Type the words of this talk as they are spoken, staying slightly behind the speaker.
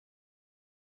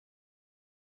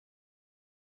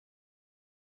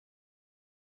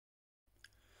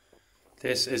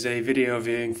This is a video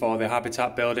viewing for the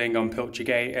Habitat building on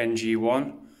Pilchergate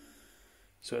NG1.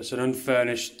 So it's an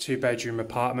unfurnished 2-bedroom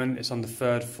apartment. It's on the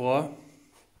 3rd floor.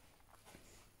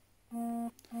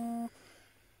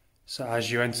 So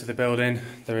as you enter the building,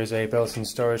 there is a built-in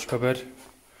storage cupboard.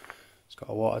 It's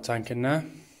got a water tank in there.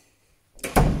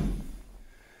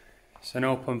 It's an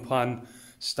open plan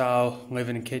style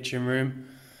living and kitchen room.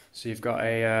 So you've got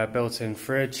a built-in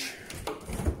fridge,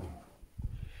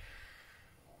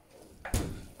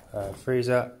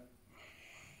 freezer,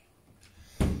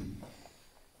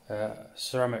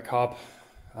 ceramic hob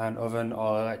and oven,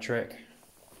 all electric.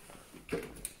 Got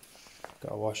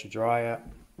a washer dryer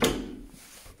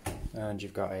and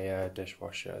you've got a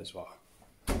dishwasher as well.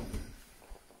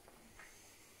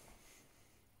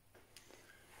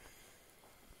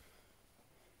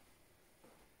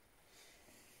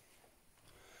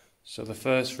 So the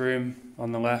first room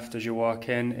on the left as you walk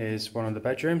in is one of the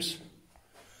bedrooms.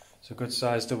 It's a good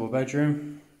sized double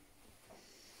bedroom.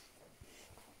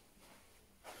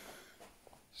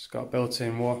 It's got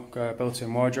built-in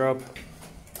wardrobe.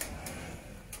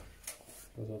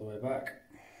 Goes all the way back.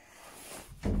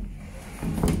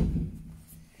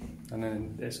 And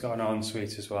then it's got an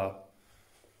ensuite as well.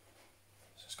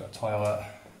 So it's got a toilet,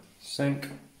 sink,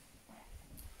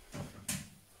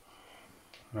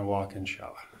 and a walk-in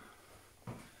shower.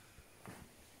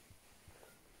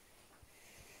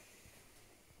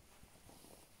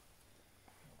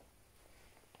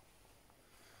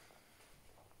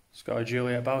 It's got a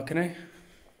Juliet balcony.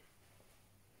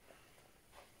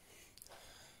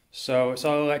 So it's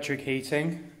all electric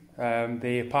heating.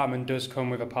 The apartment does come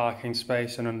with a parking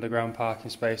space, an underground parking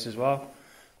space as well.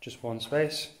 Just one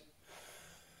space.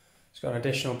 It's got an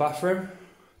additional bathroom,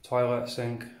 toilet,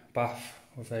 sink, bath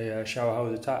with a shower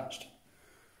hose attached.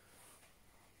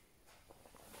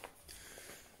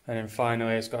 And then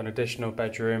finally it's got an additional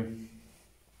bedroom.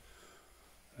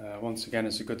 Once again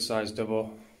it's a good sized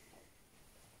double.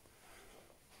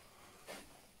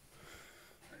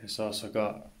 It's also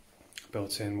got a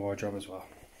built-in wardrobe as well.